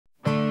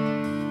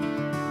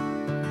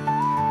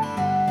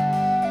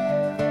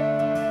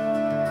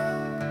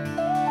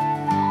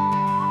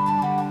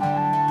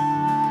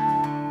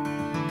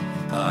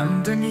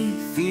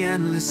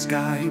endless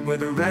sky, where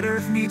the red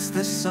earth meets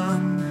the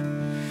sun.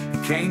 The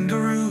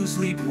kangaroos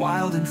leap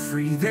wild and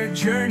free, their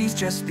journey's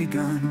just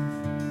begun.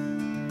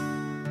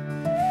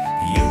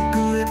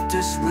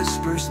 Eucalyptus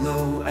whispers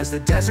low as the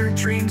desert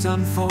dreams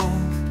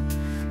unfold.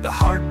 The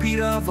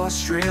heartbeat of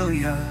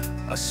Australia,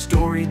 a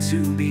story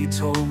to be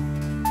told.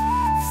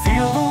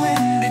 Feel the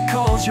wind, it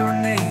calls your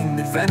name,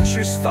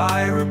 adventure's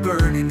fire, a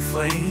burning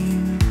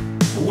flame.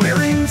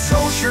 Wearing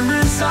tall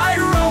Germens, I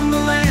roam the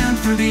land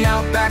through the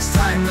Outback's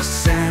timeless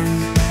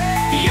sand.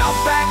 The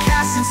Outback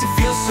essence, it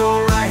feels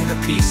so right,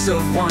 a piece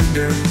of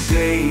wonder,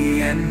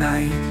 day and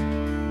night.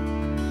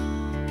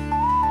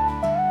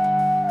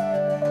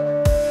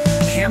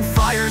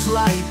 Campfires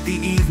light the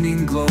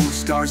evening glow,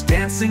 stars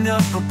dancing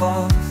up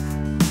above.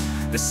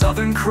 The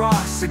Southern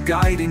Cross, a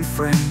guiding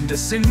friend, a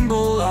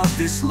symbol of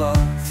this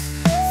love.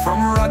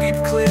 From rugged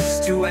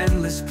cliffs to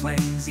endless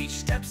plains, each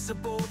step's a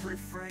bold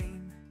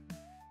refrain.